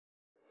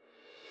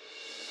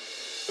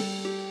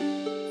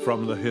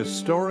from the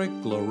historic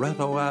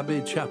Loretto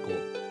Abbey Chapel,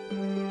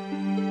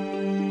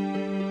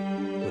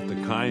 with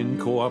the kind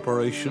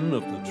cooperation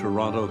of the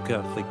Toronto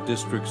Catholic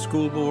District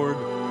School Board,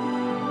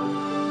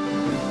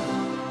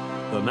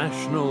 the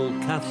National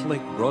Catholic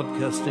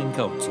Broadcasting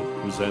Council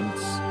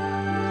presents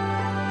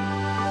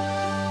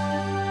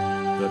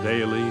the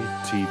Daily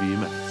TV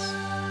Mass.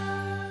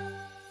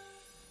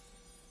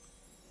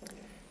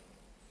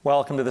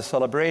 Welcome to the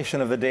celebration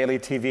of the Daily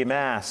TV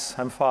Mass.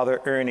 I'm Father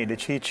Ernesto De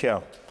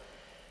Ciccio.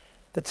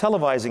 The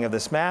televising of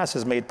this Mass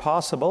is made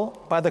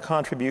possible by the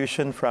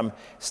contribution from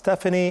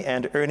Stephanie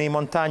and Ernie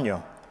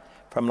Montano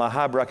from La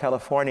Habra,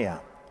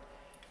 California.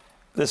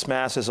 This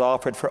Mass is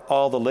offered for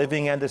all the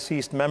living and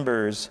deceased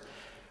members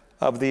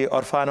of the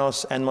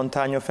Orfanos and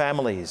Montano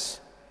families,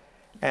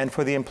 and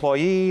for the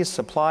employees,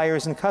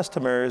 suppliers, and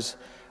customers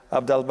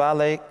of Del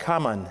Valle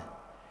Kaman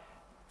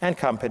and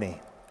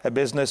Company, a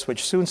business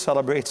which soon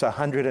celebrates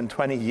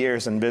 120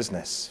 years in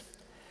business.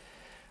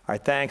 Our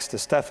thanks to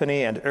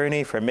Stephanie and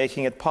Ernie for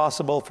making it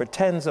possible for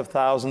tens of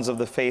thousands of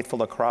the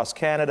faithful across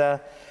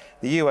Canada,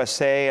 the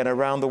USA, and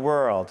around the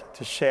world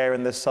to share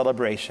in this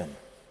celebration.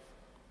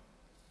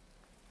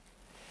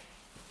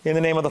 In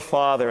the name of the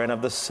Father, and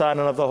of the Son,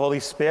 and of the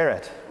Holy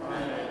Spirit.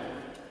 Amen.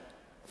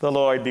 The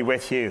Lord be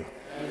with you.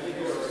 And with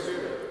your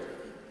spirit.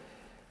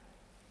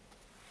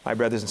 My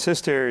brothers and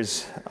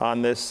sisters,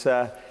 on this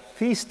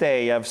feast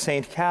day of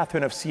St.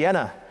 Catherine of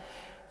Siena,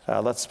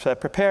 let's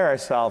prepare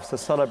ourselves to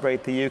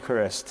celebrate the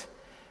Eucharist.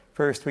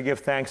 First, we give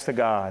thanks to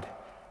God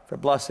for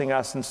blessing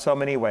us in so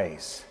many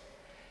ways.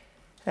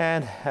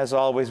 And as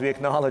always, we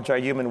acknowledge our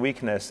human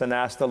weakness and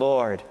ask the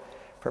Lord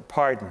for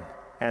pardon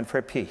and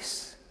for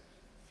peace.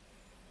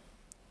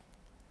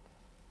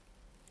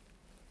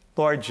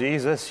 Lord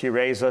Jesus, you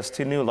raise us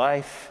to new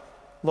life.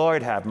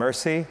 Lord, have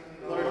mercy.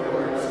 Lord,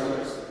 have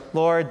mercy.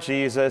 Lord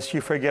Jesus,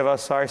 you forgive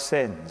us our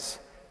sins.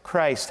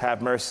 Christ,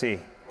 have mercy.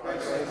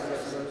 Christ, have mercy.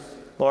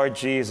 Lord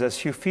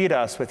Jesus, you feed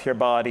us with your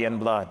body and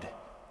blood.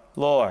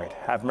 Lord,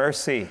 have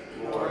mercy.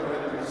 Lord,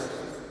 have mercy.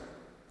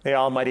 May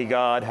Almighty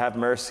God have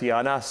mercy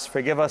on us,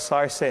 forgive us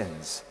our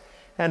sins,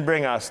 and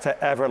bring us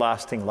to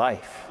everlasting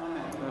life.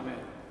 Amen. Amen.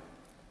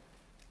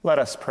 Let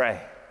us pray.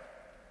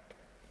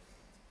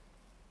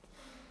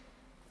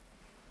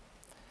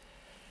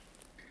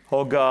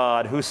 O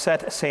God, who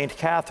set St.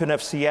 Catherine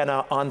of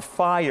Siena on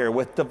fire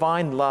with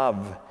divine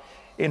love,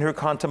 in her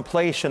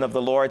contemplation of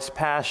the Lord's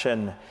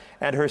passion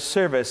and her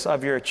service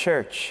of your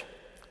church,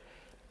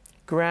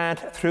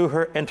 grant through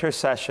her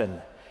intercession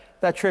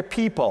that your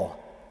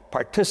people,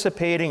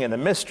 participating in the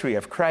mystery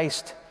of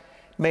Christ,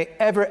 may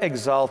ever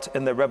exult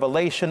in the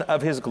revelation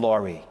of his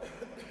glory,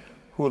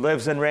 who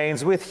lives and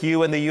reigns with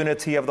you in the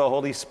unity of the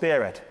Holy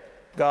Spirit,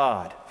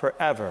 God,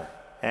 forever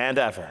and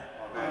ever.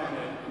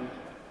 Amen.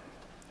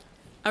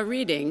 A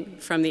reading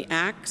from the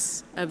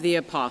Acts of the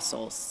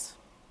Apostles.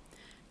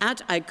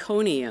 At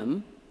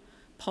Iconium,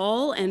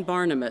 Paul and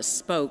Barnabas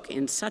spoke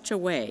in such a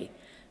way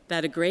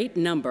that a great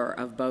number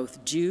of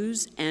both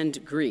Jews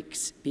and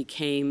Greeks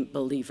became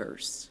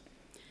believers.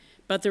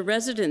 But the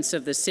residents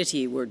of the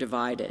city were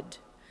divided,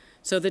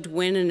 so that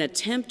when an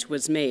attempt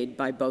was made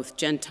by both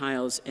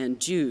Gentiles and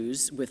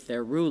Jews with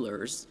their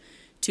rulers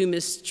to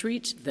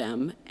mistreat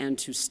them and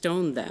to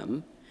stone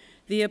them,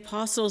 the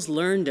apostles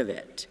learned of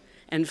it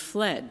and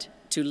fled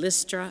to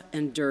Lystra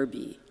and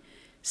Derbe,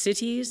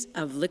 cities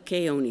of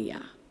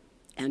Lycaonia,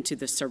 and to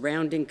the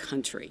surrounding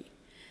country.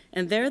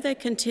 And there they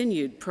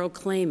continued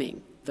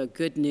proclaiming the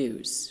good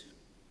news.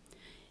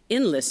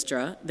 In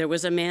Lystra, there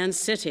was a man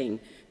sitting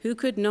who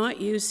could not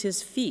use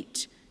his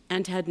feet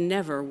and had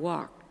never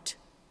walked,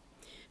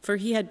 for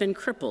he had been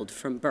crippled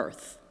from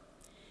birth.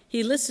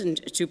 He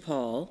listened to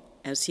Paul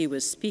as he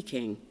was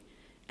speaking,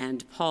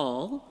 and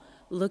Paul,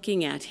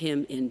 looking at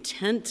him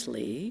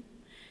intently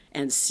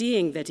and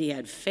seeing that he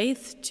had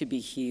faith to be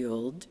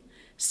healed,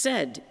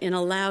 said in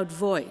a loud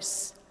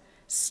voice,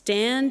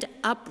 "Stand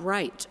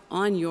upright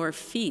on your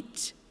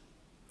feet."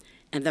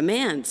 And the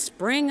man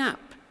sprang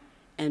up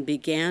and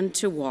began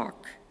to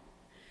walk.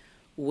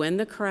 When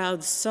the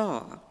crowd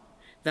saw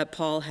that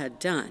Paul had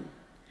done,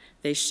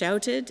 they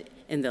shouted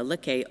in the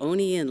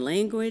Lycaonian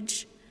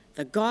language,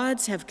 "The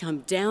gods have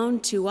come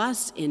down to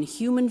us in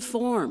human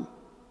form."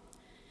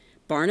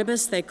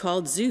 Barnabas they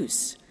called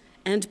Zeus,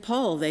 and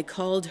Paul they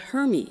called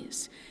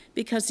Hermes,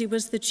 because he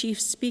was the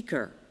chief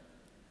speaker.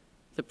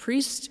 The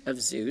priest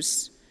of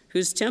Zeus,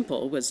 whose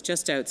temple was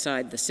just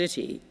outside the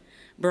city,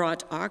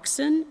 brought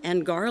oxen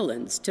and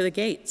garlands to the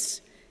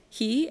gates.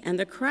 He and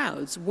the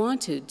crowds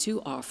wanted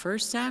to offer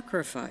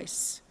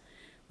sacrifice.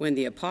 When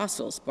the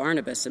apostles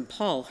Barnabas and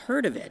Paul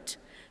heard of it,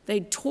 they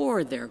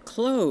tore their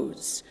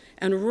clothes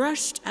and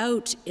rushed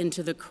out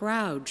into the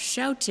crowd,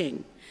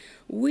 shouting,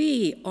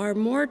 "We are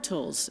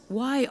mortals.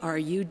 Why are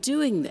you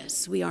doing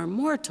this? We are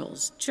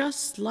mortals,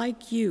 just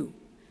like you.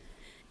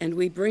 And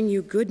we bring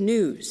you good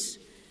news,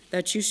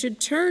 that you should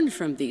turn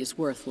from these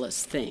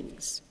worthless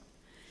things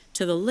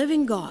to the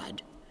living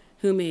God,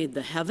 who made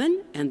the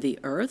heaven and the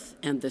earth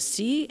and the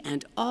sea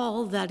and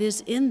all that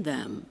is in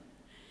them.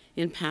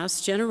 In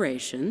past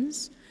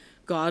generations,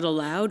 God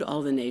allowed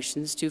all the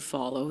nations to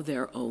follow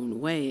their own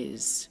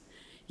ways.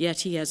 Yet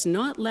he has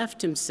not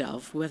left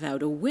himself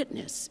without a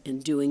witness in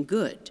doing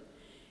good,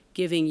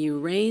 giving you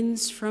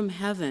rains from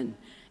heaven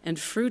and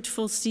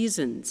fruitful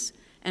seasons,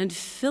 and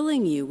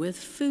filling you with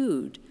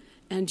food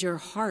and your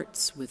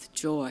hearts with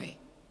joy.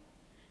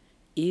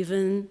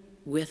 Even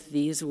with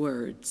these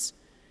words,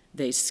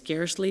 they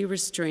scarcely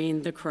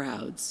restrained the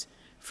crowds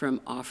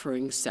from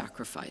offering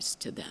sacrifice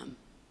to them.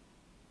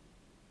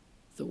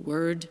 The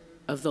word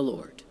of the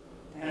Lord.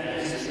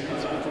 Thanks be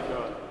to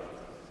God.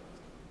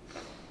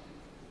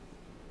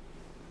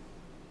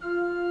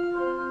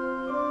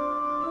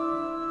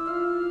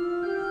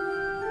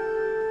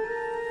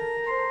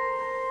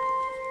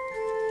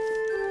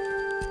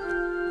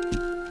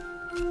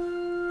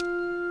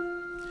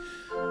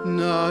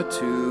 Not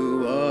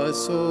to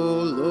us,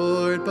 O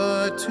Lord,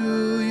 but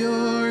to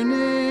your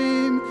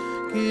name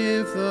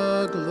give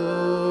the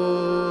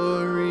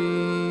glory.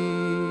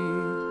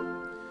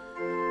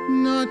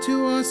 Not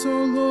to us,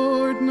 O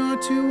Lord,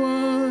 not to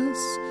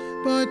us,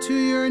 but to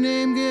your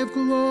name give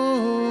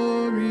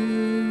glory.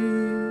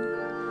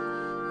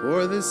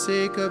 For the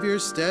sake of your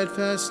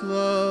steadfast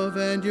love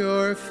and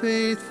your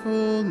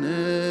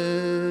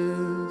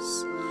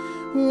faithfulness,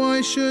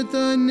 why should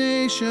the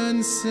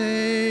nations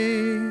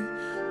say,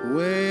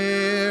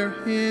 where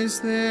is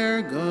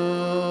their God?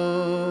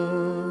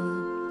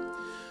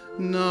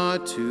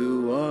 Not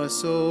to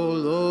us, O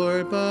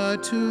Lord,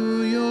 but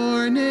to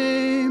your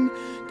name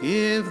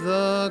give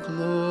the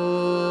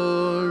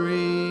glory.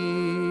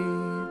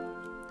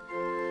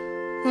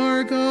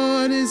 Our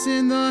God is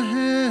in the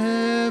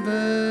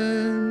heavens.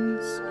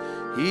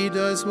 He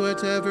does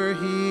whatever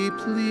he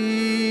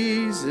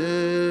pleases.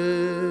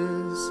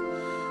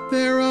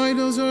 Their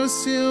idols are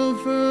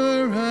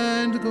silver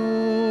and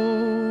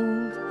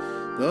gold,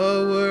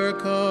 the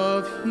work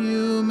of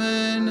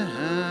human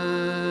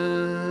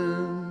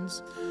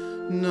hands.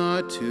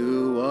 Not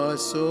to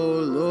us, O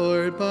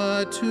Lord,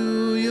 but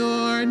to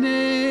your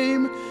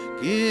name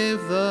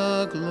give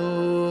the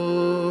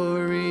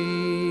glory.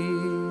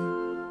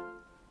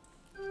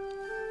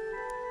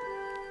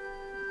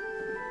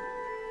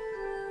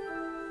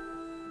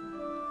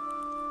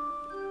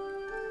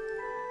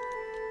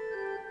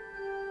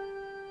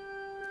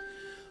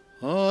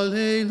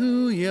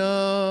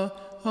 Alleluia,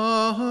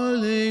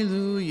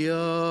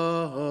 alleluia,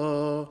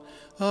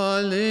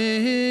 alleluia,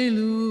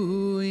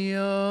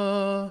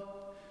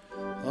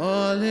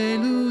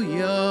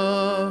 alleluia,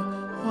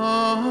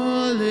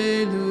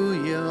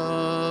 alleluia,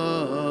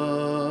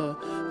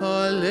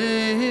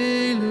 alleluia.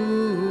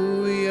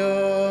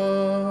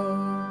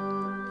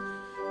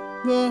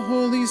 The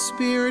Holy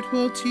Spirit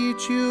will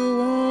teach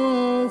you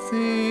all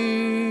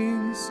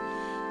things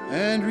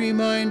and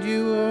remind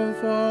you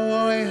of all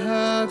I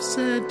have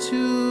said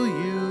to you.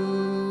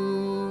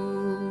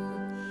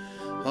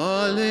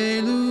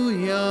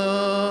 Alleluia,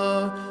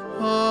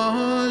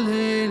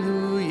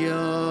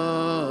 alleluia,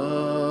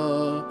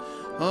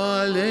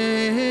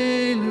 alleluia.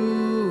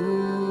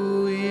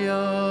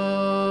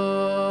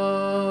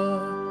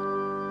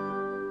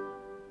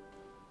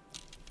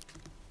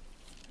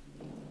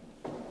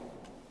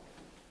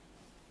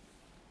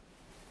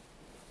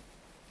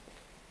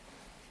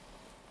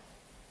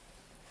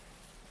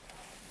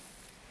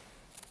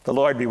 The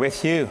Lord be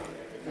with you.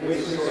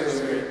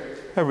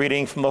 A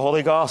reading from the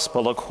Holy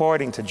Gospel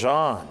according to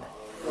John.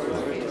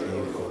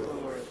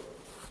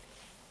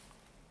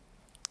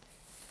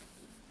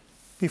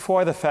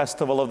 Before the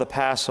festival of the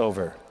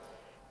Passover,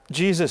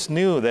 Jesus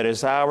knew that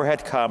his hour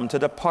had come to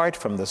depart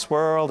from this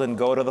world and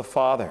go to the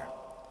Father.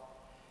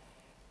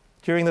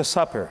 During the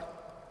supper,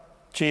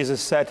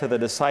 Jesus said to the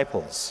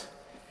disciples,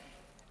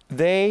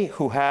 "They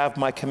who have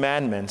my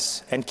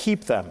commandments and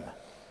keep them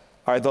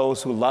are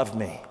those who love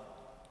me.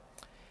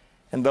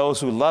 And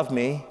those who love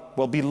me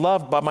will be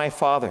loved by my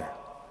Father,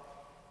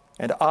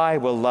 and I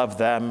will love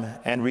them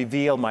and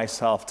reveal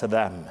myself to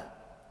them."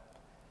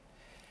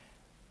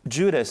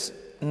 Judas,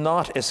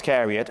 not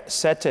Iscariot,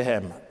 said to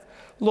him,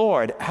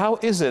 "Lord, how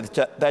is it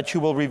that you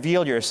will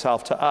reveal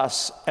yourself to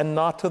us and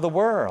not to the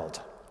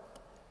world?"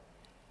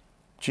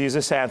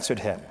 Jesus answered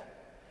him,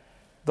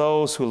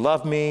 "Those who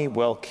love me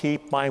will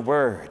keep my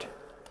word,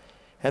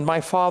 and my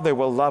Father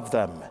will love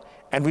them,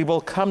 and we will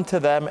come to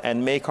them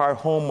and make our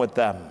home with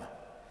them.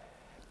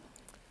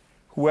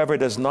 Whoever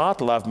does not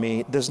love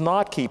me does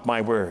not keep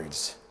my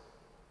words.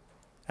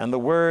 And the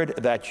word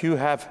that you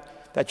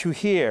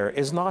hear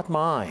is not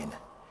mine,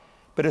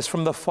 but is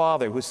from the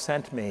Father who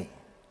sent me.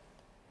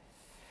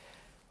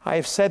 I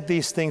have said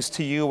these things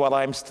to you while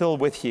I am still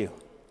with you.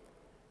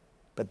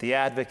 But the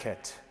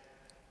Advocate,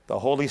 the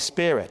Holy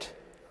Spirit,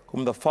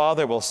 whom the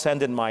Father will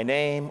send in my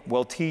name,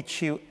 will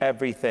teach you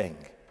everything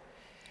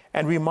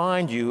and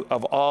remind you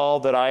of all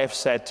that I have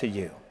said to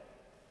you."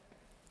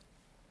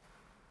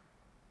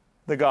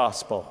 The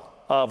Gospel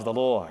of the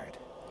Lord.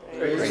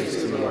 Praise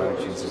to you, Lord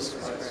Jesus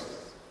Christ.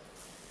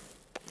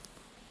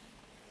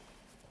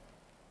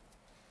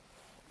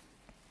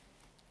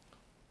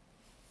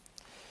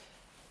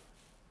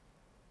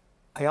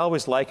 I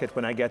always like it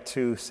when I get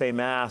to say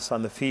Mass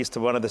on the feast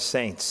of one of the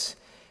saints.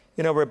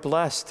 You know, we're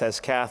blessed as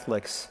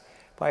Catholics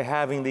by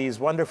having these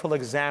wonderful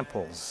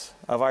examples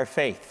of our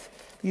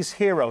faith, these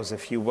heroes,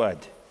 if you would.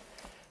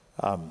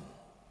 And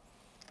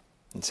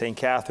St.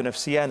 Catherine of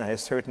Siena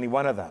is certainly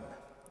one of them.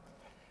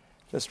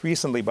 Just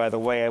recently, by the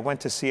way, I went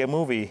to see a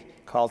movie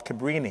called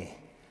Cabrini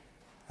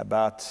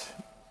about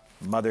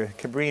Mother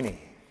Cabrini,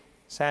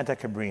 Santa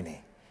Cabrini,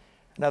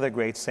 another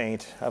great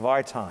saint of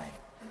our time.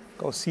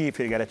 Go see if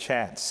you get a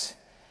chance.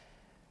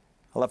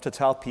 I love to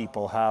tell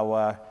people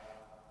how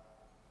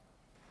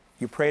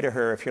you pray to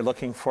her if you're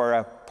looking for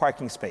a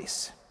parking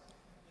space.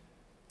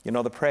 You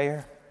know the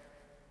prayer?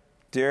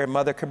 Dear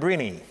Mother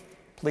Cabrini,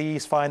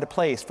 please find a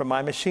place for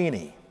my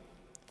machine.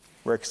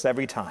 Works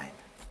every time.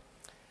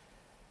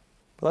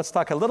 But let's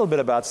talk a little bit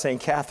about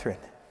St. Catherine.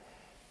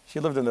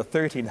 She lived in the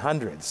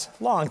 1300s,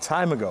 long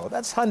time ago.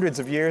 That's hundreds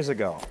of years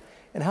ago.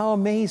 And how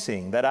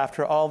amazing that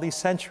after all these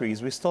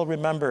centuries, we still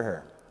remember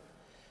her.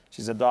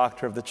 She's a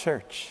doctor of the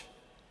Church.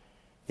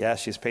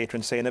 Yes, she's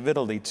patron saint of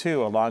Italy,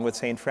 too, along with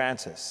St.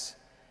 Francis.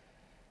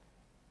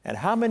 And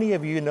how many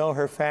of you know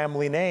her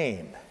family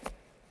name?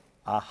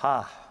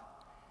 Aha.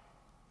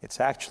 It's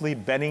actually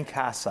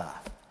Benincasa.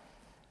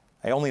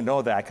 I only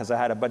know that because I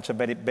had a bunch of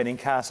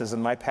Benincasas in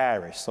my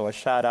parish, so a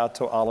shout out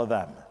to all of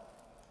them.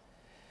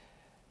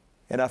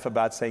 Enough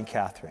about St.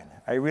 Catherine.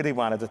 I really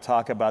wanted to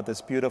talk about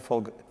this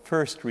beautiful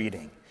first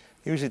reading.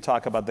 I usually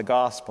talk about the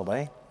gospel,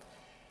 eh?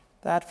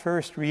 That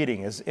first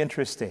reading is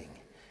interesting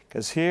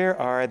because here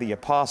are the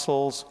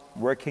apostles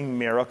working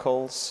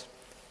miracles.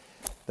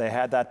 They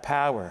had that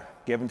power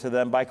given to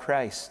them by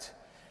Christ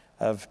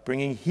of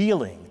bringing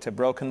healing to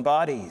broken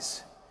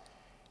bodies.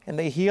 And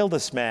they heal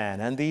this man,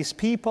 and these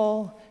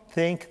people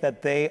think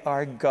that they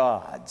are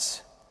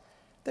gods.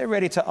 They're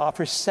ready to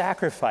offer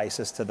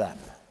sacrifices to them.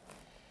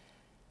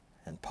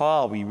 And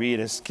Paul, we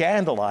read, is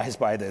scandalized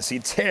by this. He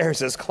tears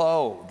his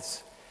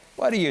clothes.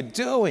 What are you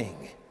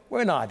doing?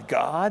 We're not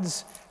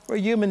gods. We're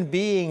human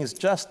beings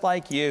just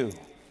like you.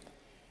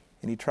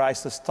 And he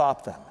tries to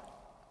stop them.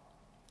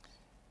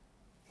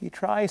 He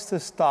tries to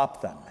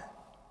stop them.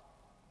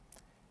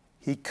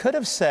 He could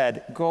have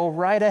said, go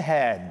right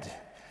ahead.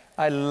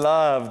 I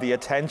love the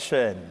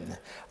attention.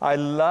 I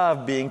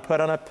love being put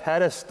on a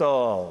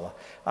pedestal.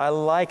 I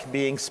like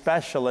being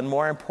special and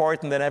more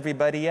important than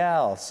everybody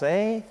else,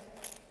 eh?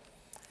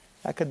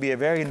 That could be a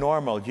very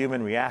normal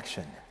human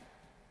reaction.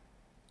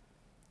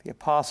 The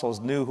apostles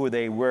knew who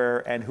they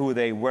were and who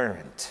they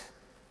weren't.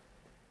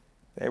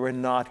 They were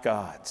not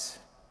gods.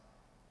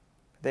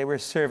 They were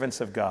servants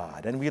of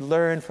God. And we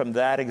learn from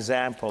that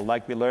example,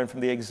 like we learn from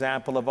the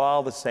example of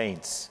all the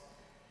saints,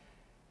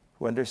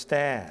 who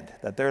understand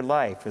that their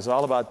life is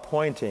all about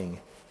pointing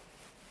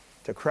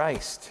to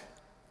Christ.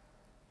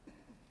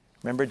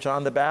 Remember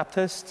John the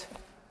Baptist?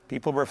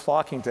 People were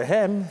flocking to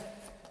him.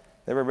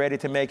 They were ready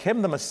to make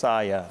him the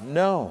Messiah.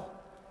 No,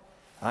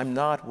 I'm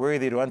not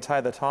worthy to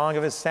untie the thong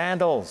of his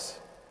sandals.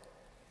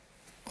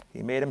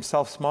 He made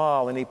himself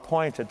small and he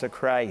pointed to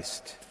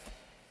Christ.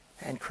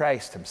 And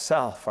Christ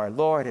himself, our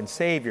Lord and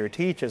Savior,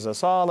 teaches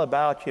us all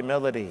about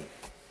humility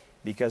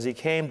because he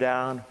came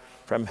down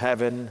from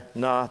heaven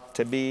not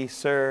to be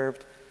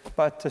served,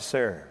 but to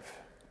serve.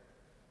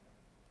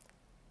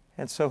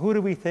 And so who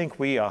do we think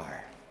we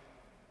are?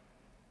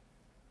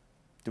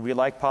 Do we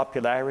like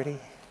popularity?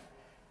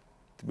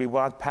 Do we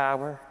want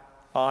power,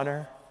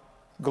 honor,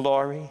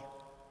 glory?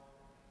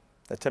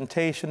 The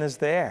temptation is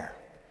there,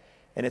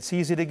 and it's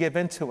easy to give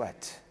into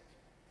it.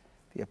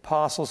 The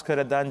apostles could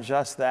have done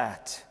just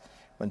that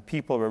when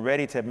people were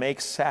ready to make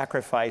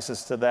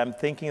sacrifices to them,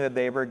 thinking that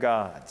they were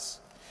gods.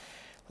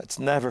 Let's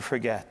never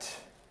forget,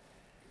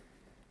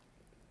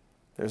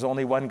 there's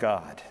only one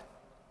God,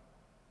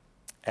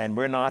 and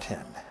we're not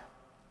him.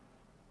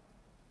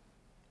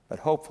 But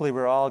hopefully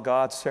we're all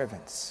God's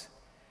servants.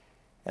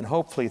 And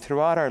hopefully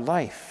throughout our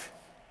life,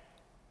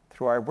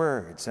 through our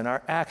words and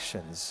our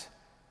actions,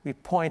 we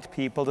point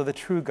people to the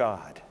true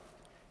God,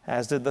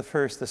 as did the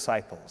first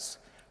disciples,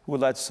 who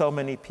led so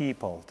many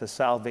people to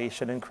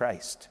salvation in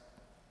Christ.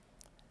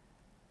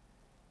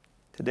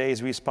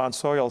 Today's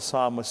responsorial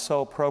psalm was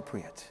so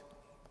appropriate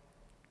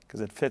because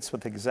it fits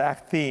with the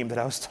exact theme that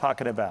I was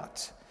talking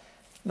about.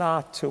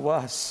 Not to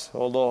us,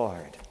 O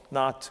Lord,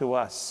 not to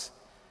us,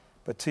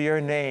 but to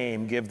your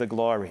name give the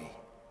glory.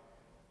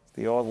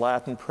 The old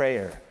Latin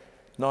prayer,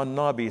 non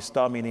nobis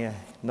Domine,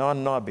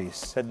 non nobis,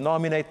 sed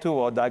nomine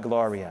tuo da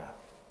gloria.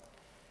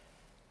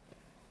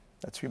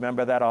 Let's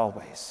remember that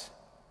always.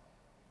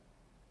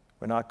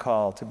 We're not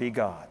called to be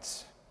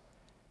gods.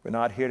 We're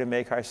not here to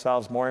make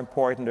ourselves more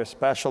important or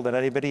special than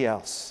anybody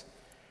else.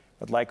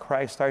 But like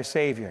Christ our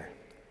Savior,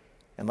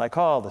 and like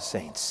all the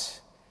saints,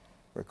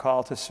 we're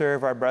called to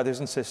serve our brothers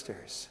and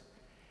sisters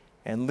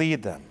and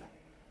lead them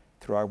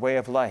through our way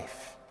of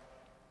life,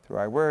 through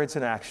our words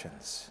and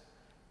actions,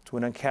 to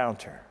an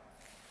encounter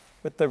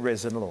with the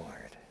risen Lord.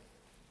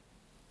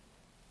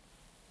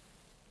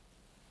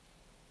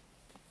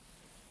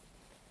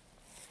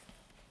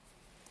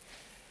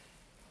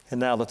 And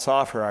now let's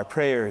offer our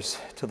prayers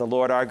to the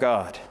Lord our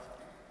God,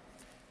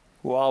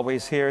 who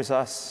always hears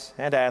us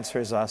and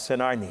answers us in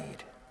our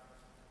need.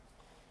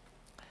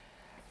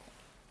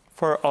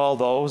 For all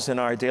those in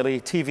our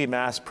daily TV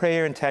Mass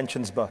prayer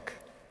intentions book,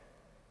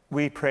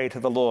 we pray to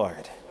the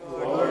Lord.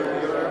 Lord,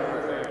 hear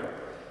our prayer.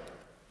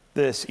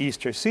 This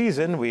Easter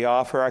season, we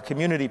offer our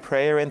community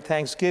prayer and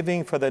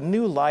thanksgiving for the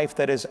new life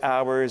that is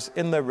ours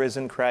in the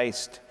risen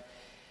Christ.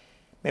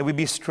 May we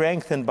be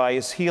strengthened by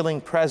his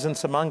healing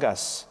presence among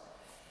us,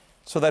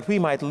 so that we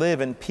might live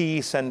in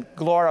peace and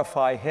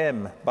glorify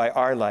him by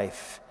our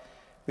life.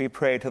 We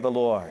pray to the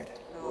Lord.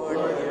 Lord,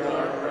 hear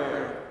our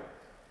prayer.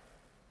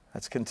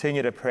 Let's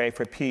continue to pray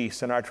for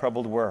peace in our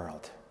troubled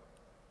world.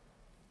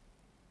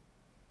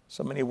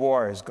 So many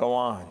wars go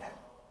on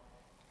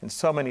in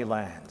so many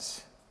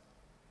lands.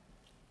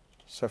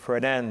 So for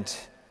an end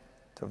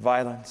to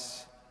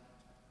violence,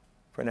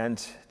 for an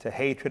end to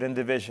hatred and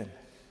division,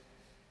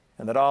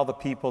 and that all the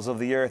peoples of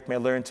the earth may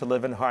learn to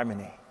live in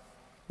harmony,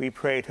 we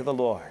pray to the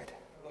Lord.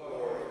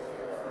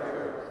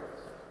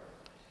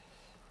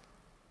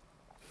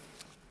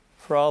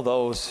 For all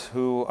those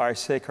who are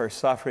sick or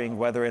suffering,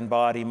 whether in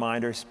body,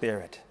 mind, or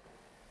spirit,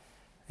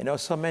 I know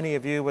so many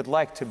of you would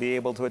like to be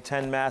able to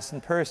attend Mass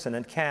in person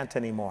and can't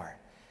anymore.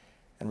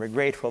 And we're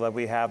grateful that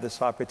we have this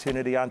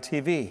opportunity on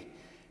TV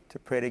to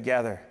pray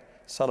together,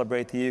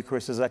 celebrate the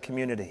Eucharist as a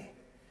community.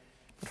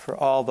 But for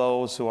all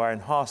those who are in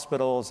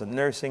hospitals and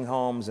nursing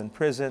homes and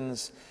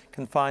prisons,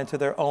 confined to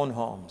their own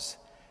homes,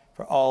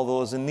 for all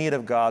those in need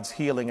of God's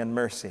healing and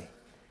mercy,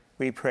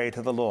 we pray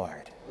to the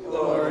Lord.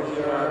 Lord,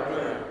 hear our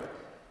prayer.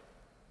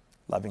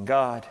 Loving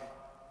God,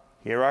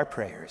 hear our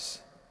prayers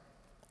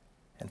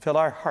and fill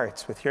our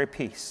hearts with your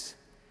peace.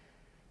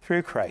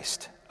 Through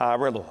Christ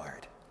our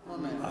Lord.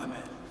 Amen.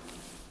 Amen.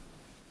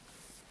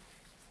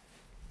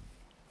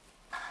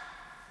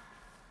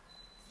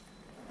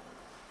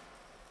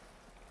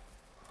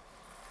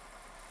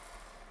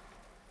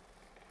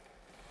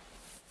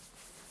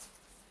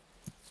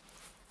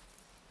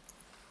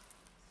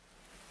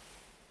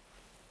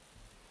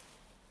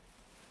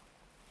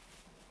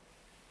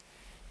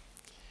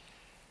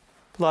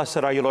 Blessed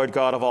are you, Lord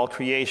God of all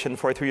creation,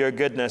 for through your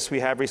goodness we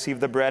have received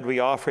the bread we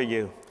offer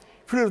you.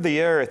 Fruit of the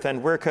earth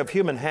and work of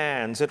human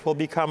hands, it will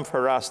become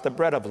for us the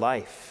bread of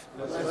life.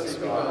 Blessed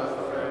be God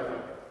forever.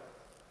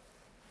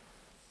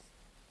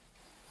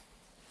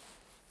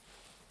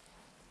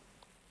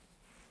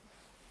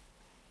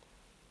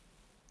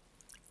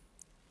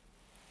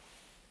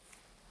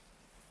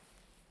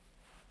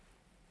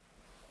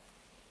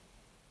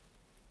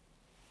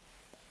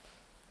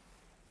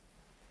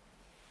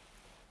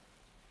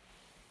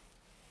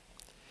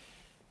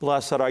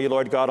 Blessed are you,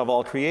 Lord God of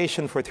all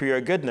creation, for through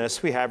your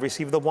goodness we have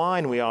received the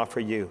wine we offer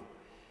you.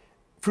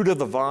 Fruit of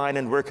the vine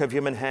and work of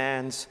human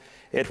hands,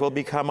 it will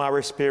become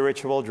our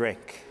spiritual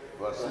drink.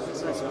 Blessed be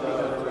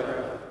God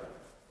forever.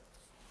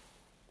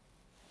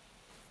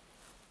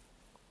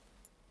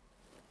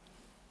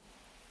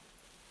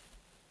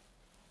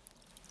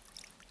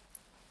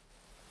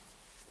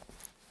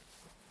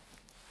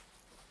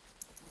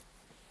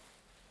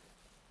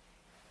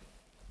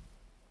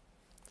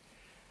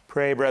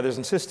 Pray, brothers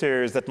and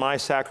sisters, that my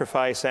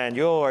sacrifice and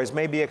yours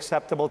may be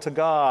acceptable to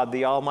God,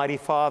 the Almighty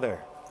Father.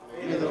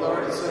 May the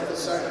Lord accept the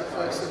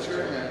sacrifice at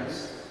your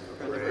hands,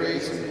 for the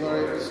praise and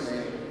glory of his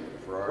name,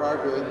 for our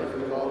good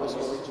and for all his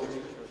holy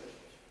church.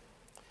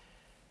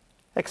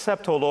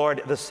 Accept, O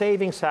Lord, the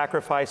saving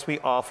sacrifice we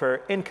offer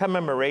in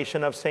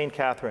commemoration of St.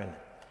 Catherine,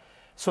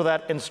 so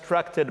that,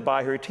 instructed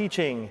by her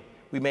teaching,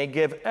 we may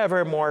give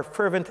ever more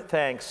fervent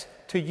thanks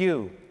to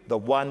you, the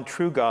one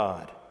true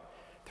God.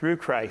 Through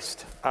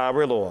Christ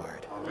our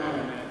Lord.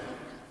 Amen.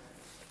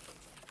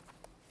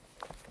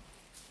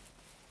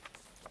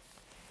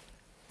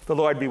 The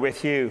Lord be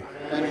with you.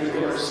 And with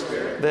your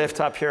spirit. Lift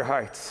up your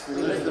hearts. We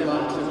lift them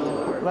up to the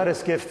Lord. Let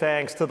us give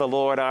thanks to the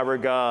Lord our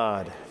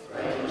God.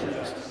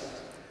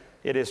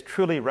 It is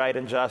truly right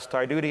and just,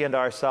 our duty and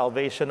our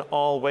salvation,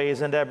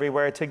 always and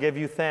everywhere, to give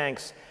you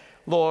thanks,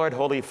 Lord,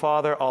 Holy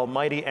Father,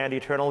 Almighty and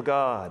eternal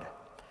God.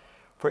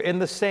 For in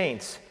the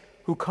saints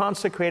who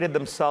consecrated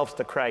themselves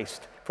to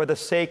Christ for the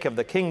sake of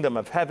the kingdom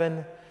of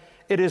heaven,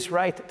 it is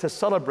right to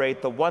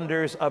celebrate the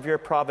wonders of your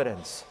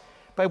providence,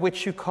 by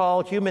which you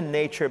call human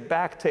nature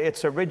back to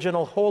its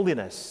original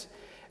holiness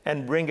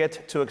and bring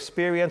it to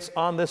experience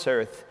on this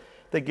earth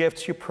the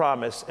gifts you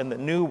promise in the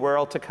new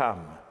world to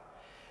come.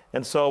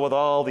 And so with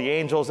all the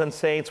angels and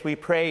saints we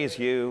praise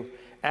you,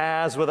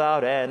 as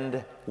without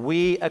end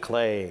we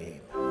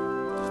acclaim.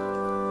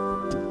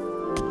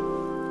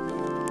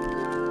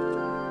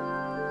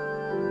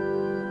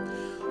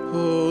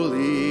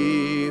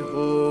 Holy,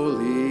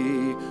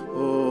 holy,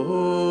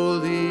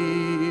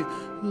 holy,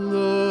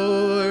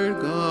 Lord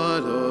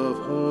God of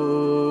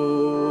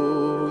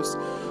hosts,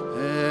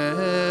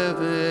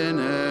 heaven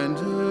and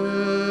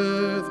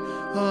earth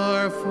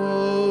are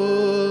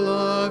full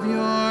of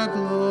your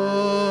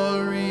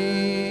glory.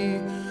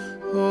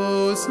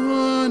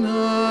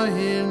 Hosanna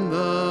in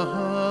the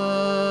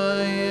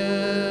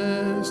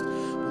highest.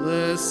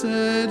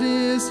 Blessed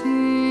is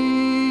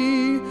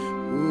he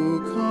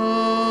who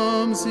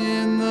comes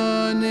in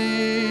the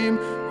name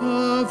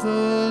of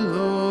the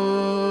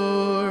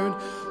Lord.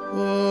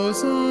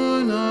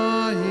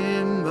 Hosanna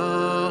in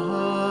the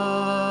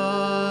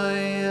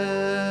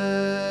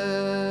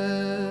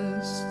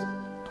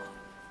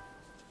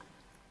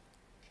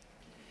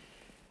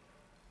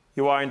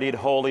are indeed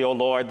holy, O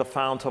Lord, the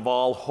fount of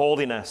all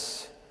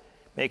holiness.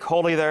 Make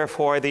holy,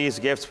 therefore, these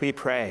gifts, we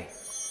pray,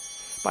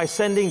 by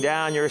sending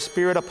down your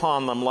Spirit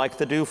upon them like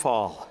the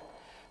dewfall,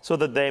 so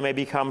that they may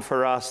become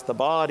for us the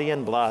body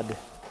and blood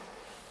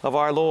of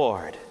our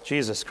Lord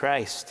Jesus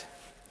Christ.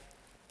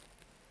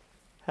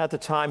 At the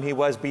time he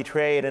was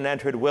betrayed and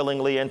entered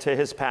willingly into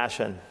his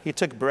passion, he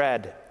took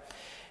bread,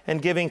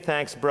 and giving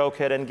thanks broke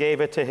it and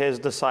gave it to his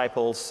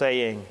disciples,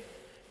 saying,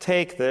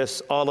 "Take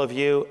this, all of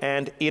you,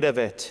 and eat of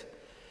it,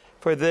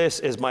 for this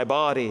is my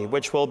body,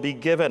 which will be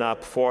given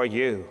up for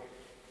you."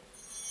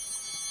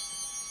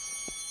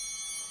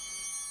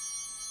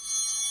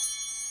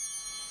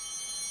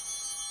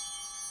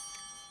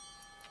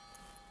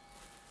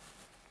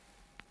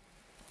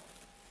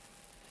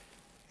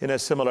 In a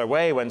similar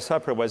way, when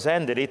supper was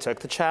ended, he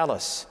took the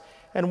chalice,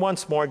 and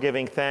once more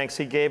giving thanks,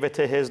 he gave it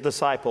to his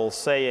disciples,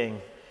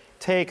 saying,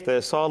 "Take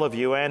this, all of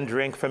you, and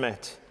drink from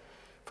it.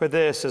 For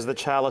this is the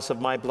chalice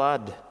of my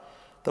blood,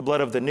 the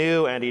blood of the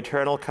new and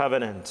eternal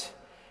covenant,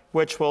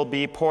 which will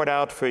be poured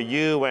out for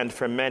you and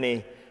for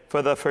many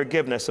for the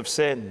forgiveness of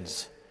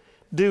sins.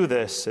 Do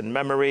this in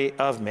memory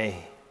of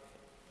me."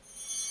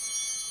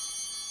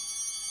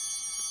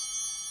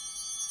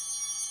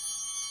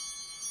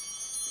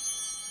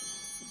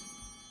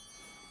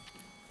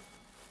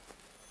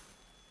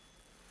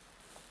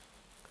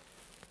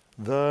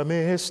 The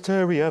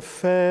mystery of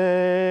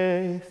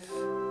faith.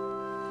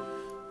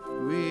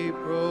 We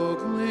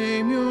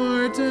proclaim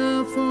your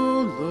death,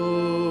 O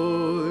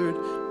Lord,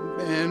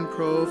 and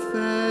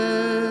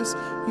profess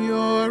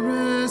your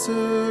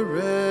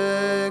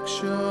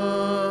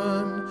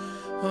resurrection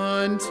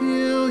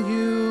until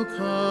you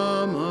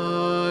come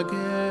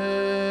again.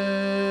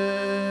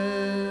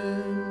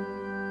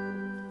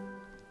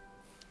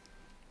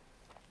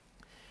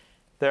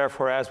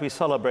 Therefore, as we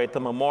celebrate the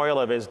memorial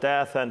of his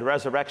death and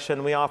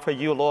resurrection, we offer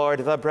you,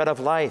 Lord, the bread of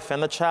life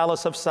and the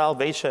chalice of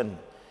salvation,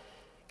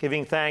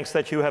 giving thanks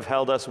that you have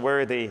held us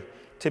worthy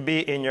to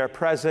be in your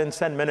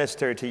presence and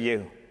minister to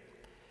you.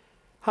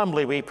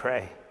 Humbly we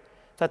pray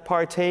that,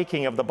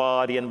 partaking of the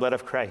body and blood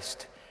of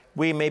Christ,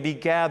 we may be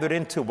gathered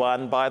into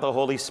one by the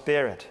Holy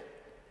Spirit.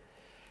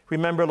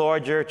 Remember,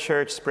 Lord, your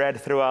church spread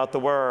throughout the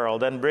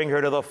world, and bring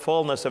her to the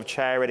fullness of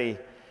charity,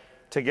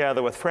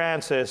 together with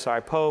Francis,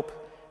 our Pope,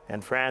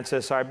 and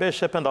Francis, our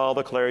Bishop, and all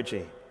the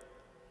clergy.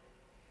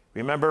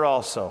 Remember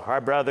also our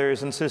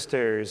brothers and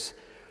sisters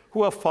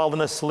who have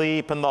fallen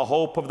asleep in the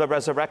hope of the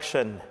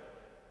resurrection,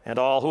 and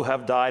all who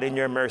have died in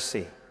your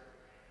mercy.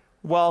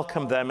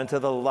 Welcome them into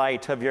the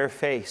light of your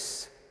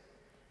face.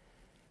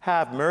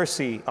 Have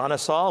mercy on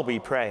us all, we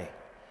pray,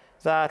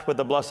 that with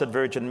the Blessed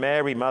Virgin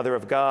Mary, Mother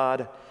of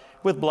God,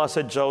 with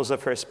blessed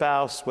Joseph, her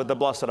spouse, with the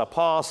blessed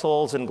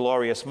apostles and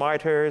glorious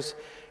martyrs,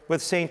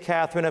 with Saint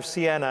Catherine of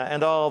Siena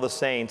and all the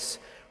saints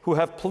who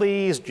have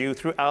pleased you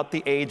throughout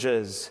the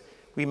ages,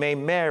 we may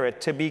merit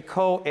to be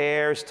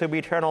co-heirs to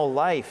eternal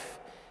life,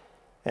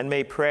 and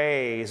may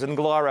praise and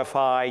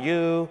glorify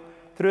you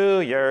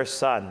through your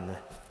Son,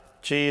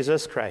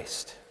 Jesus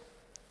Christ.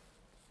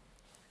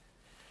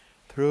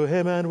 Through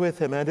him and with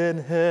him and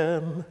in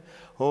him,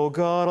 O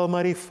God,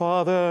 Almighty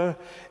Father,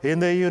 in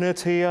the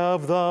unity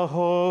of the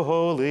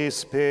Holy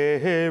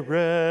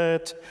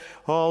Spirit,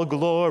 all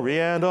glory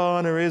and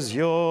honor is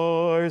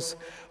yours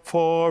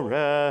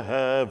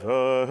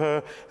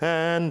forever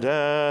and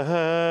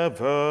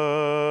ever.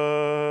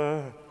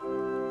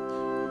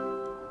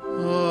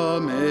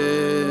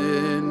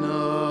 Amen,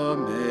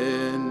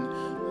 amen,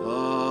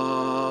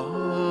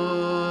 amen.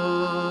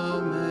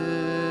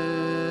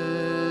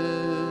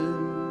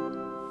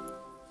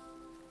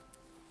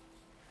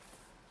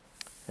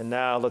 And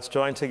now let's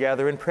join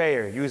together in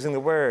prayer, using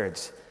the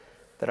words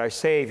that our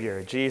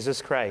Savior,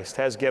 Jesus Christ,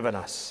 has given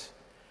us.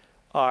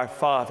 Our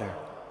Father,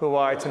 who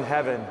art in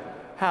heaven,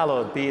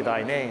 hallowed be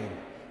thy name.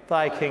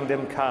 Thy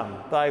kingdom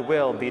come, thy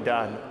will be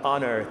done,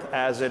 on earth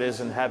as it is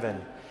in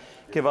heaven.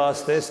 Give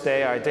us this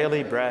day our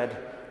daily bread,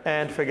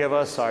 and forgive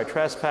us our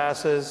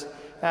trespasses,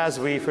 as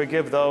we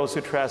forgive those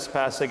who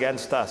trespass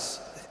against us.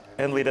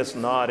 And lead us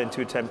not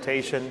into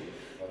temptation,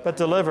 but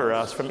deliver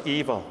us from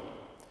evil.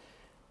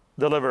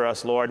 Deliver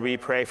us, Lord, we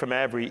pray, from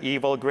every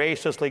evil.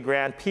 Graciously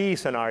grant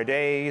peace in our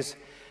days,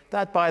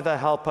 that by the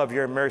help of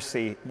your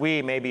mercy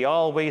we may be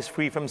always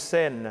free from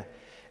sin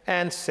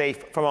and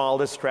safe from all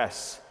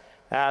distress,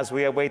 as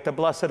we await the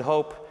blessed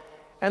hope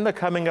and the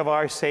coming of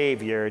our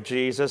Savior,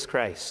 Jesus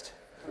Christ.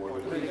 For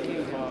the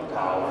kingdom,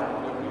 power,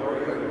 and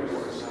glory are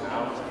yours,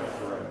 now and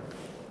forever.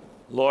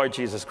 Lord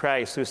Jesus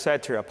Christ, who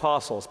said to your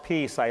apostles,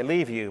 "Peace I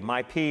leave you,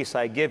 my peace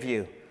I give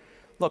you,"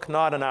 look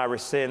not on our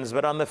sins,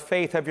 but on the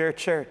faith of your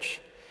church,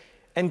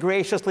 and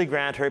graciously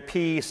grant her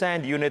peace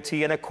and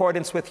unity in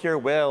accordance with your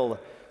will,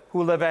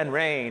 who live and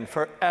reign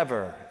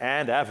forever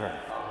and ever.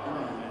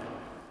 Amen.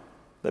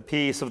 The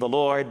peace of the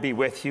Lord be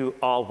with you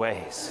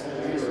always.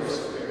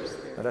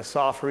 Let us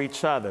offer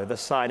each other the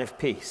sign of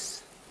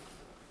peace.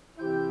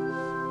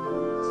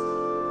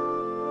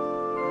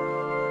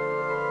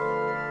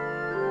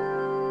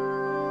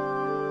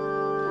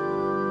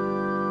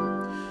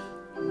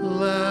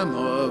 Lamb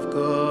of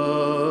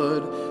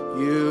God,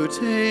 you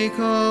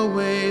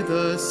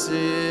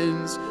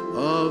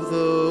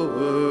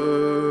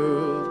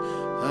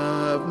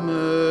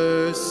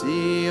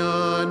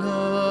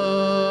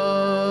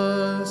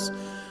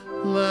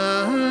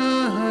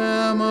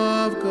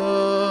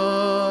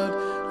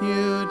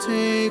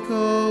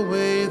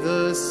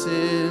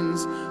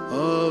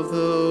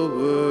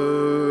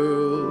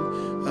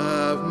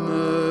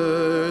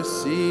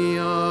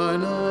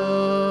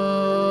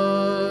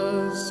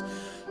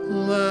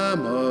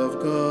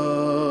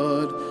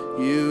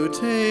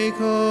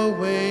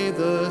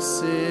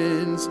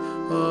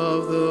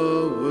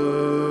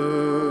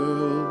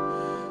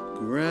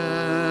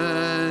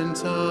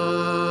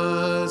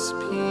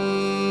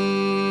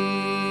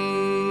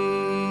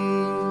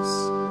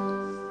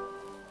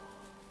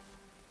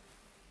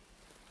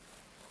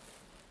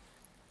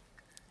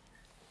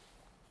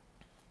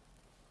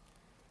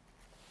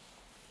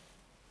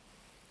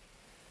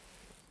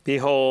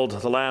Behold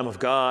the Lamb of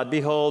God.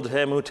 Behold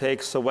him who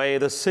takes away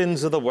the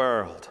sins of the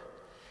world.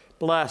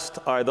 Blessed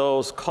are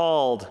those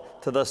called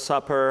to the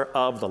supper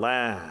of the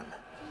Lamb.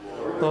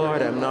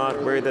 Lord, I am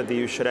not worthy that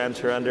you should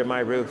enter under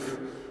my roof,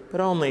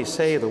 but only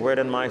say the word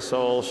and my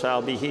soul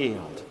shall be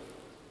healed.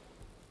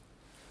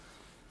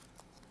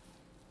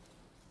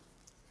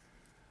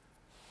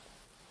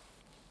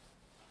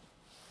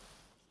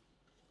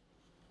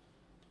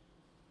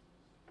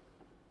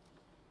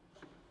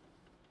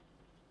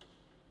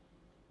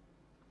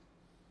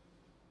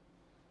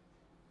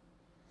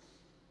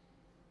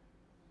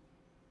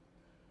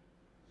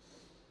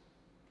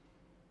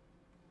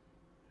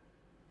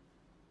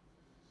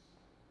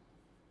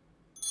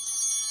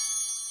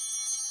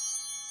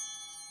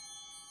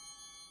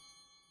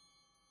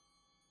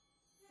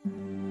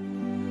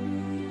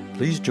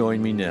 Please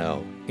join me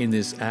now in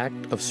this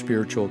act of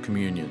spiritual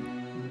communion.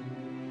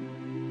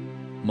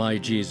 My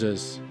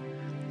Jesus,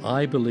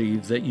 I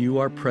believe that you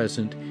are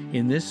present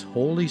in this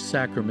holy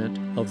sacrament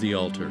of the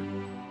altar.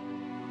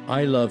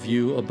 I love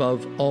you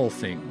above all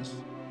things,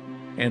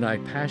 and I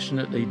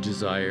passionately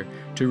desire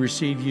to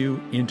receive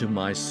you into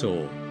my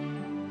soul.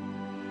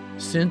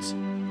 Since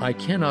I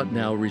cannot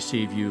now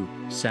receive you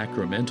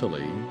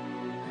sacramentally,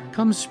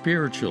 come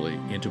spiritually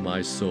into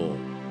my soul,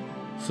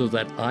 so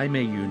that I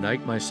may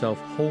unite myself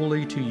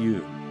wholly to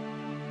you,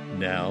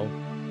 now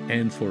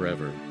and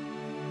forever.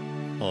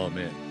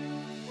 Amen.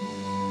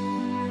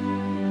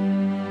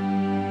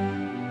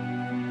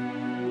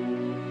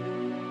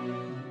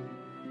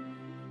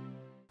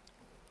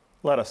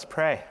 Let us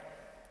pray.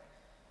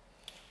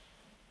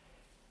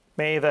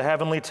 May the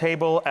heavenly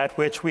table at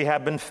which we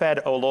have been fed,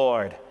 O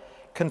Lord,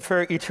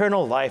 confer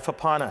eternal life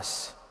upon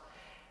us,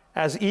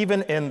 as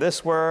even in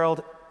this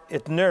world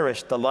it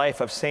nourished the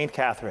life of Saint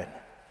Catherine.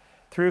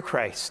 Through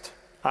Christ,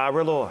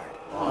 our Lord.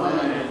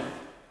 Amen.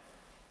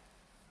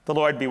 The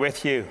Lord be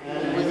with you.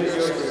 And with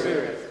your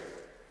spirit.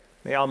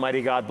 May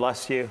Almighty God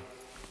bless you,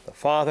 the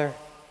Father,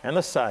 and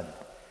the Son,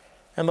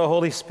 and the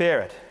Holy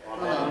Spirit.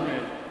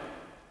 Amen.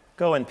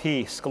 Go in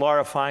peace,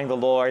 glorifying the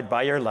Lord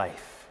by your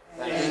life.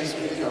 Thanks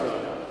be to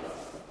God.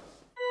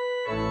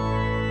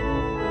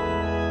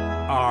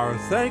 Our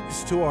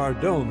thanks to our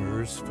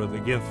donors for the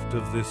gift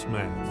of this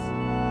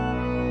Mass.